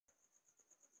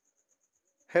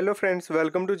Hello friends,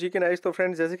 welcome to GK nice. तो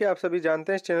friends, जैसे कि आप सभी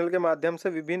जानते हैं, इस चैनल के माध्यम से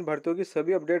विभिन्न भर्तियों की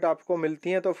सभी अपडेट आपको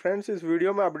मिलती हैं। तो फ्रेंड्स, इस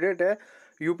वीडियो में अपडेट है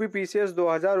यूपी पीसीएस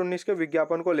 2019 के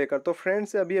विज्ञापन को लेकर। तो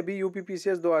फ्रेंड्स, अभी अभी यूपी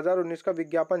पीसीएस 2019 का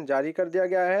विज्ञापन जारी कर दिया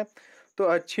गया है। तो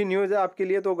अच्छी न्यूज़ है आपके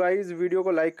लिए। तो गाइज, वीडियो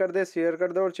को लाइक कर दें, शेयर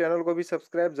कर दें और चैनल को भी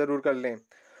सब्सक्राइब जरूर कर लें।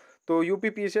 तो यूपी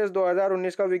पीसीएस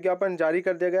 2019 का विज्ञापन जारी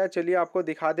कर दिया गया है। चलिए आपको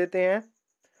दिखा देते हैं।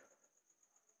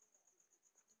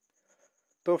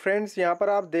 तो फ्रेंड्स, यहाँ पर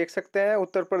आप देख सकते हैं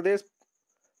Uttar Pradesh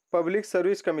public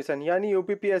service commission यानी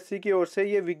यूपीपीएससी की ओर से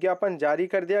ये विज्ञापन जारी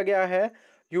कर दिया गया है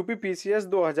यूपी पीसीएस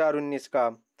 2019 का।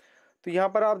 तो यहाँ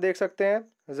पर आप देख सकते हैं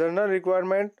जनरल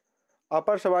रिक्वायरमेंट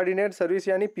अपर सबऑर्डिनेट सर्विस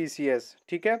यानी पीसीएस,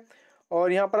 ठीक है।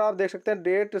 और यहाँ पर आप देख सकते हैं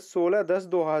डेट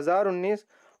 16/10/2019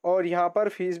 और यहाँ पर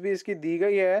फीस भी इसकी दी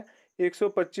गई है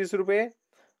 125 रुपये,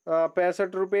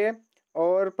 65 रुपये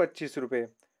और 25 रुपये।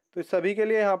 तो सभी के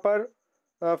लिए यहाँ पर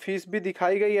फीस भी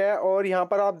दिखाई गई है। और यहाँ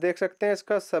पर आप देख सकते हैं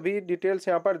इसका सभी डिटेल्स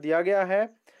यहाँ पर दिया गया है।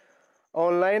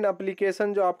 ऑनलाइन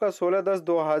एप्लीकेशन जो आपका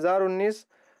 16/10/2019,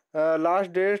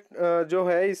 लास्ट डेट जो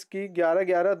है इसकी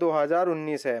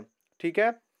 11/11/2019 है, ठीक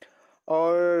है।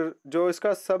 और जो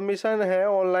इसका सबमिशन है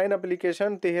ऑनलाइन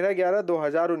एप्लीकेशन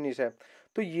 13/11/2019 है।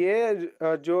 तो ये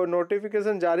जो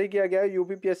नोटिफिकेशन जारी किया गया है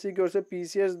यूपीपीएससी की ओर से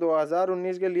पीसीएस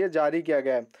 2019 के लिए जारी किया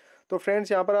गया है। तो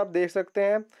फ्रेंड्स, यहाँ पर आप देख सकते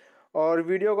हैं। और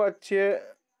वीडियो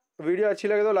अच्छी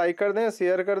लगे तो लाइक कर दें,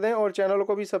 शेयर कर दें और चैनल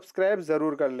को भी सब्सक्राइब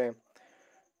ज़रूर कर लें।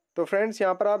 तो फ्रेंड्स,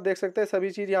 यहाँ पर आप देख सकते हैं सभी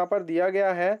चीज़ यहाँ पर दिया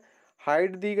गया है।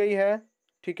 हाइट दी गई है,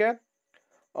 ठीक है।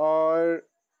 और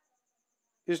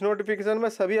इस नोटिफिकेशन में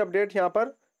सभी अपडेट यहाँ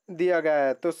पर दिया गया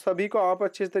है। तो सभी को आप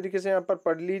अच्छे तरीके से यहाँ पर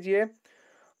पढ़ लीजिए।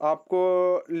 आपको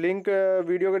लिंक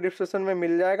वीडियो के डिस्क्रिप्शन में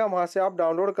मिल जाएगा, वहाँ से आप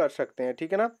डाउनलोड कर सकते हैं,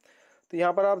 ठीक है ना। तो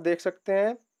यहाँ पर आप देख सकते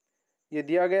हैं ये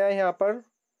दिया गया है यहाँ पर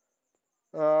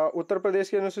उत्तर प्रदेश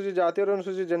के अनुसूचित जाति और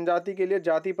अनुसूचित जनजाति के लिए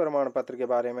जाति प्रमाण पत्र के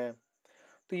बारे में।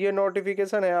 तो ये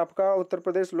नोटिफिकेशन है आपका उत्तर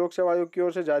प्रदेश लोक सेवा आयोग की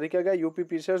ओर से जारी किया गया यूपी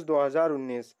पीसीएस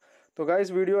 2019। तो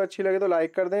गाइस, वीडियो अच्छी लगे तो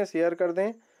लाइक कर दें, शेयर कर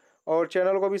दें और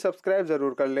चैनल को भी सब्सक्राइब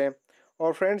ज़रूर कर लें।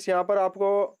 और फ्रेंड्स, यहाँ पर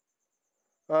आपको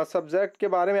सब्जेक्ट के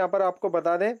बारे में यहाँ पर आपको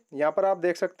बता दें। यहाँ पर आप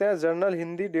देख सकते हैं जनरल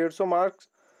हिंदी 150 मार्क्स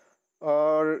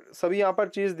और सभी यहाँ पर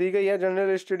चीज़ दी गई है।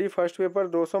 General study first paper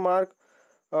 200 mark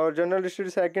और general study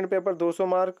second paper 200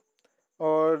 mark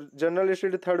और general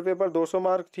study third paper 200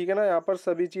 mark, ठीक है ना। यहाँ पर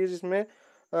सभी चीज़ इसमें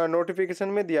नोटिफिकेशन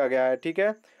में दिया गया है, ठीक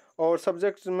है। और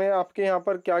सब्जेक्ट्स में आपके यहाँ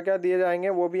पर क्या क्या दिए जाएंगे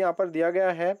वो भी यहाँ पर दिया गया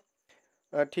है,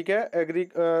 ठीक है।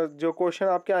 जो क्वेश्चन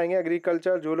आपके आएंगे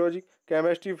agriculture, zoology,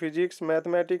 chemistry, physics,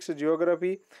 mathematics,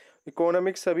 geography,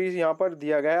 economics सभी यहाँ पर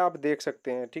दिया गया है, आप देख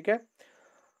सकते हैं, ठीक है।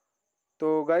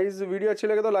 तो गाइज, वीडियो अच्छी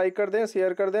लगे तो लाइक कर दें,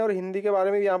 शेयर कर दें और हिंदी के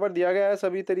बारे में भी यहाँ पर दिया गया है।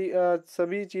 सभी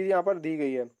चीज़ यहाँ पर दी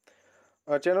गई है।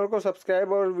 चैनल को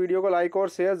सब्सक्राइब और वीडियो को लाइक और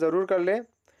शेयर ज़रूर कर लें।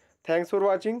 Thanks for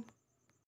watching.